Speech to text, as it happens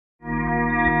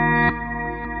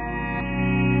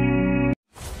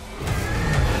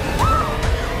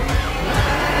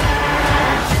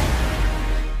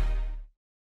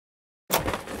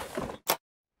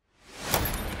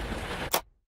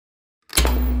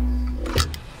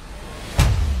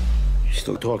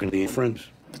still talking to your friends?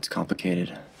 It's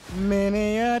complicated.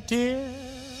 Many a tear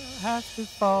has to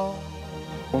fall,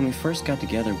 When we first got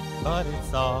together, but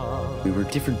it's all we were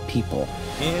different people.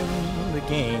 in the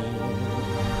game.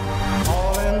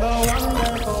 All in the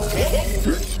wonderful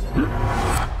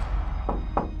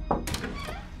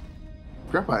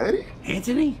Grandpa Eddie?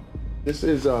 Anthony? This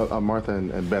is Martha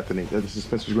and Bethany. This is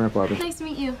Spencer's grandfather. Nice to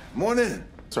meet you. Morning.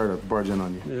 Sorry to barge in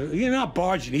on you. You're not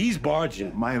barging, he's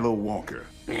barging. Milo Walker.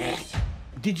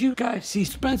 Did you guys see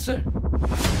Spencer?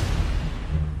 I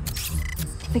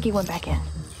think he went back in.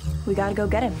 We gotta go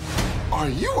get him. Are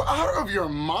you out of your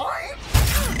mind?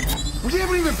 We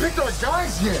haven't even picked our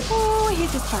guys yet. Oh, I hate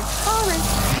this part. All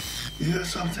right. You hear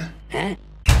something? Huh?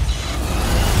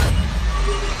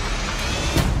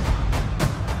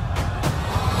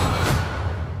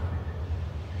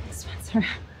 Spencer.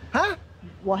 Huh?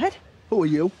 What? Who are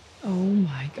you? Oh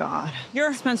my God.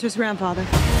 You're Spencer's grandfather.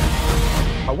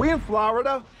 Are we in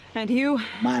Florida? And you?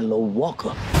 Milo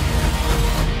Walker.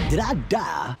 Did I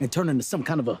die and turn into some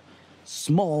kind of a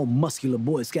small, muscular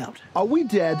Boy Scout? Are we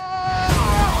dead?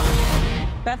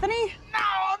 Bethany?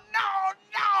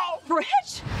 No!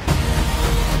 Rich?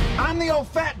 I'm the old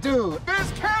fat dude.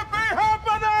 This can't be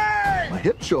happening! My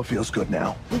hip sure feels good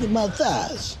now. Look at my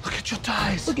thighs. Look at your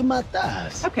thighs. Look at my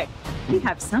thighs. Okay, we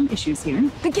have some issues here.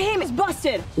 The game is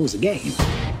busted. It was a game.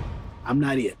 I'm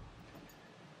not it.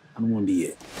 I don't want to be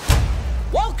it.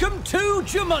 Welcome to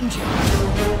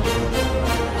Jumanji.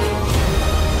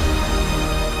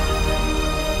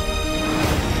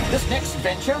 This next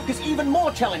venture is even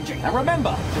more challenging. And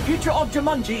remember, the future of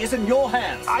Jumanji is in your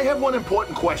hands. I have one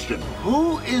important question.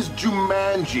 Who is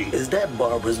Jumanji? Is that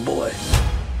Barbara's boy?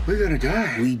 We're gonna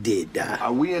die. We did die.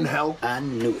 Are we in hell? I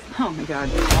knew it. Oh my God.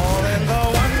 all in the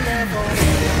wonderful.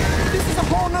 This is a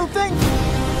whole new thing.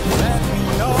 Let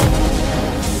me know.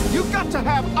 You got to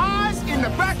have eyes in the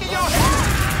back of your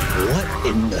head. What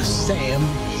in the Sam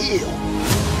Hill?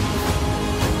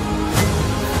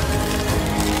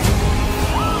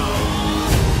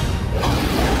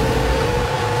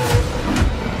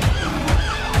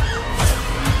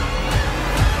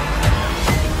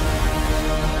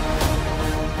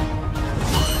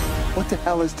 What the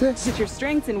hell is this? It's your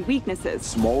strengths and weaknesses.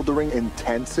 Smoldering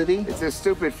intensity? It's a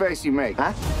stupid face you make.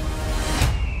 Huh?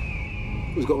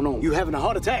 What's going on? You having a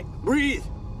heart attack? Breathe.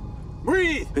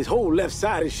 Breathe. His whole left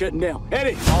side is shutting down.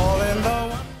 Eddie. All in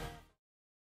the